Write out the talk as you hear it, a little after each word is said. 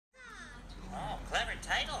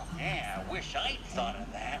I wish I'd thought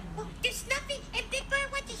of that. Well, there's nothing, and Big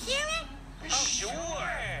Bird want to hear it? Oh, sure.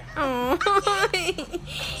 Oh. No, I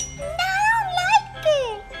don't like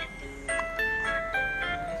it.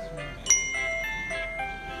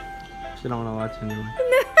 She don't want to watch anymore.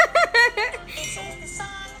 This is the song,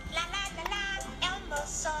 la la la la, Elmo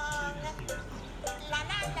song. La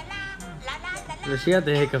la la la, la la la la. But she got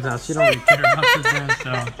the hiccups now. She don't really care about this damn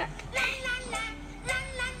show.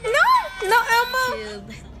 No, Elmo.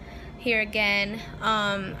 Here again.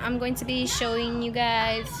 I'm going to be showing you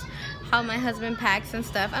guys how my husband packs and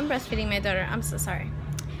stuff. I'm breastfeeding my daughter. I'm so sorry.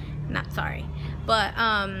 Not sorry. But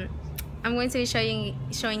I'm going to be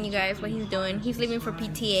showing you guys what he's doing. He's leaving for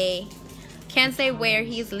PTA. Can't say where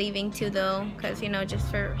he's leaving to though, because you know, just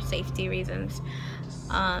for safety reasons.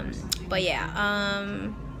 But yeah,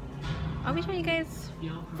 I'll be showing you guys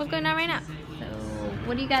what's going on right now. So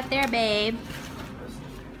what do you got there, babe?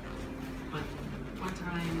 One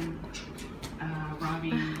time,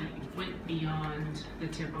 Robbie went beyond the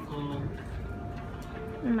typical.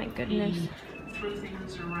 Oh my goodness. He threw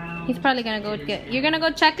things around. He's probably gonna go get. You're gonna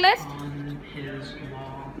go checklist? On his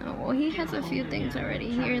wall. Oh well, he has a few things already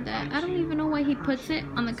here that I don't even know why he puts it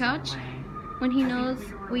on the couch when he knows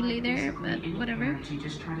we lay there. But whatever. He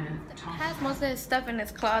just tried to talk. Has most of his stuff in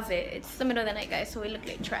his closet. It's the middle of the night, guys, so we look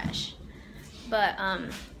like trash. But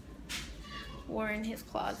we're in his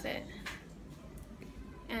closet.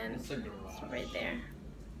 And it's right there.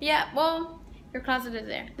 Yeah, well, your closet is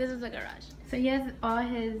there. This is the garage. So he has all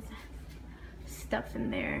his stuff in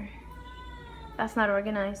there. That's not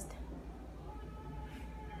organized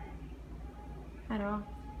at all.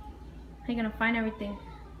 How are you gonna find everything?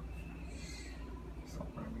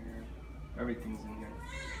 Everything's in here.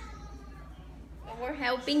 We're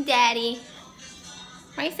helping Daddy.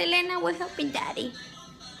 Right, Selena? We're helping Daddy.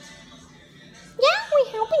 Yeah,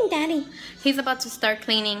 we're helping Daddy. He's about to start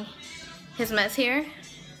cleaning his mess here.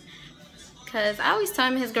 Because I always tell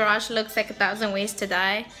him his garage looks like 1,000 ways to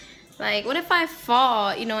die. Like, what if I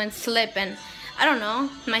fall, you know, and slip and, I don't know,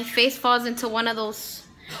 my face falls into one of those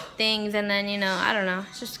things and then, you know, I don't know.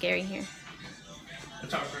 It's just scary here.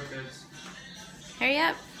 Watch out for kids. Hurry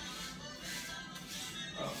up.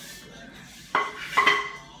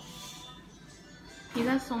 You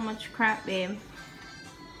got so much crap, babe.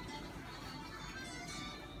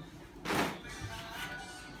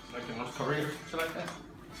 Like in North Korea or something like that?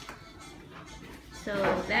 So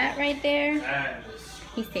that right there, That is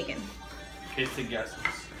he's taking. basic guesses.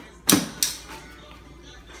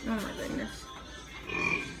 Oh my goodness.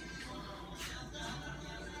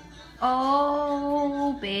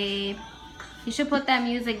 Oh, babe. You should put that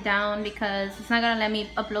music down because it's not gonna let me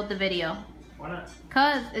upload the video. Why not?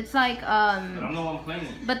 Cause it's like, But I'm the one playing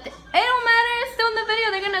it. but it don't matter, it's still in the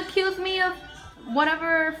video. They're gonna accuse me of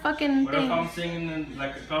whatever fucking What thing. if I'm singing in,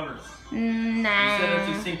 like the covers? Nah. You said if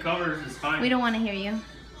you sing covers, it's fine. We don't want to hear you.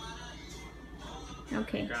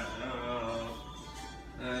 Okay.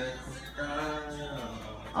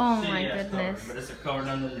 Oh my goodness. Cover, but it's a cover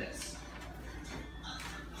nonetheless.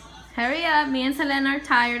 Hurry up. Me and Selena are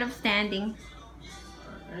tired of standing.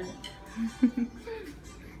 Alright.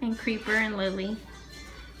 And Creeper and Lily.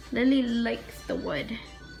 Lily likes the wood.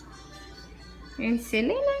 And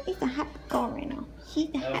Selena is a happy girl right now. She's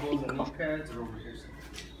a happy Elbows and girl. knee pads are over here.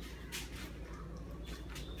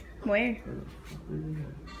 Where?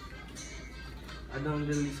 I done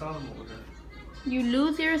literally saw them over there. You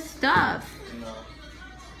lose your stuff. No.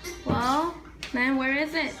 Well, man, where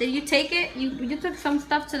is it? Did you take it? You took some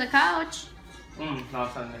stuff to the couch. No, it's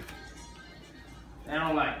not there. I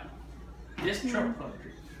don't like this Trump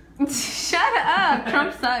country. Shut up.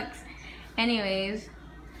 Trump sucks. Anyways.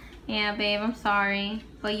 Yeah, babe, I'm sorry.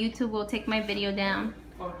 But YouTube will take my video down.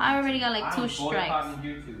 I already got like 2 strikes. I'm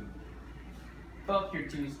boycotting YouTube. Fuck your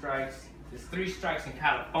 2 strikes. There's 3 strikes in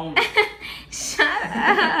California. Shut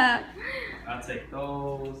up. I'll take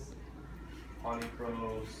those. Poly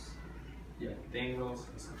Pros. Yeah, Dingles.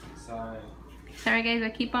 Let's go to the side. Sorry guys, I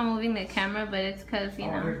keep on moving the camera, but it's because, you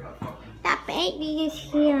know, here's my fucking. that baby is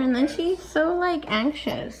here and then she's so like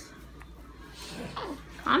anxious.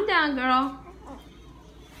 Calm down, girl.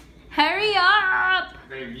 Hurry up!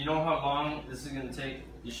 Babe, you know how long this is gonna take?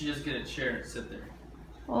 You should just get a chair and sit there.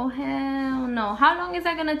 Oh hell no. How long is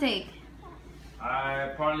that gonna take?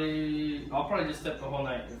 I'll probably just stay up the whole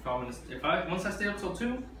night. Once I stay up till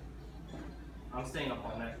 2, I'm staying up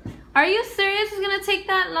all night. Are you serious? It's gonna take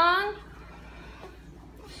that long?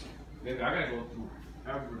 Baby, I gotta go through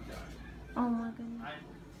everything. Oh my goodness.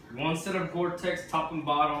 1 set of Gore-Tex top and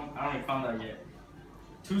bottom. I don't even found that yet.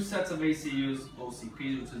 2 sets of ACUs,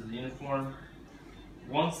 OCPs, which is the uniform.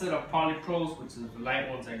 1 set of Poly Pros, which is the light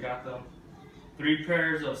ones. I got them. 3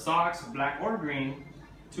 pairs of socks, black or green,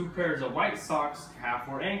 2 pairs of white socks, calf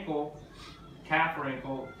or ankle,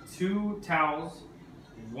 2 towels,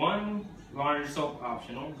 1 laundry soap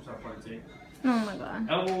optional, which I'll probably take. Oh my god.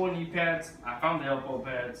 Elbow and knee pads, I found the elbow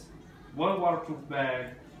pads, 1 waterproof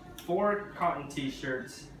bag, 4 cotton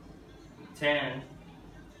t-shirts, 10,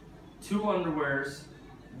 2 underwears,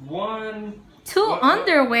 2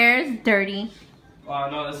 underwears, dirty.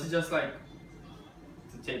 No, this is just like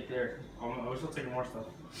to take there. We're still taking more stuff.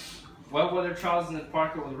 Wet weather trousers in the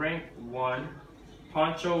pocket with rank, 1.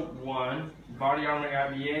 Poncho, 1. Body armor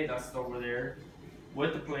IBA, that's over there.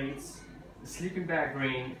 With the plates. The sleeping bag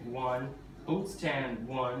green, 1. Boots tan,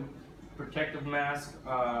 1. Protective mask,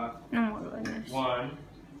 Oh my goodness. 1.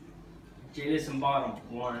 J-list and bottom,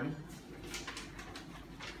 1.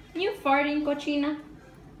 You farting, cochina?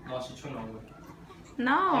 No, she's chewing over.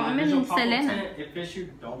 No, I'm in Selena. If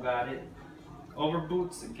issued, don't got it. Over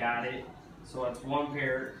boots, got it. So that's 1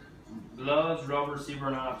 pair. Gloves, rubber, receiver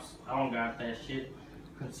knobs. I don't got that shit.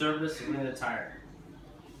 Conservative civilian attire.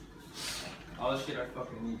 All the shit I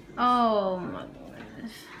fucking need. Oh my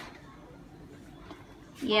goodness.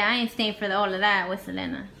 Yeah, I ain't staying for all of that with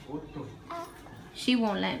Selena. What the? She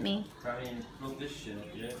won't let me. I ain't broke this shit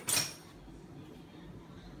up yet.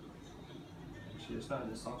 Shit, it's not in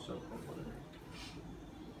the soft shell or whatever.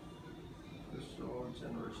 This is all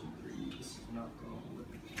generation 3. This is not going with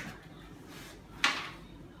it.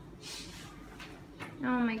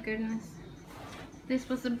 Oh my goodness. This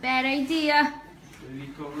was a bad idea. Baby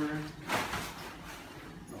cover.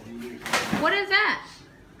 What is that?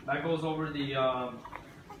 That goes over the,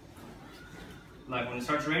 like when it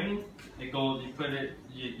starts raining, it goes, you put it,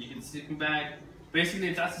 you get the sleeping bag. Basically,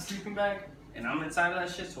 if that's the sleeping bag, and I'm inside of that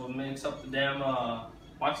shit, so it makes up the damn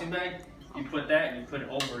boxing bag, you put that and you put it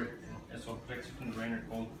over it. That's what protects you from the rain or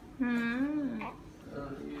cold. Hmm.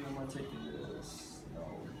 I'm gonna take this. No.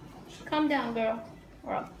 Calm down, girl,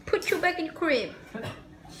 or I'll put you back in your crib.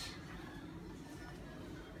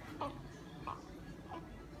 I'll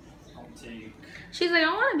take She's like,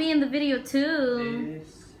 I want to be in the video too.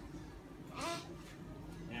 this.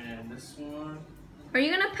 And this one. Are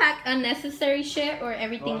you gonna pack unnecessary shit or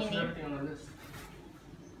everything you need? Everything on the list.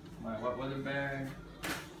 My wet weather bag.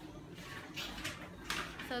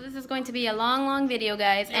 So this is going to be a long video,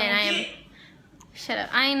 guys, and I am. Shut up.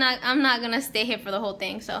 I'm not gonna stay here for the whole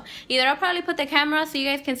thing. So either I'll probably put the camera so you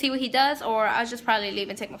guys can see what he does, or I'll just probably leave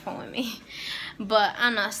and take my phone with me. But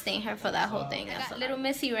I'm not staying here for that whole thing. I got little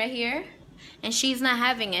Missy right here, and she's not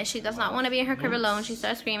having it. She does not want to be in her crib alone. She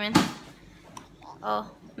starts screaming.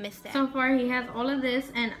 Oh, missed that. So far he has all of this,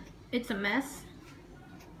 and it's a mess.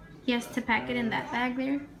 He has to pack it in that bag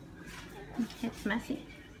there. It's messy.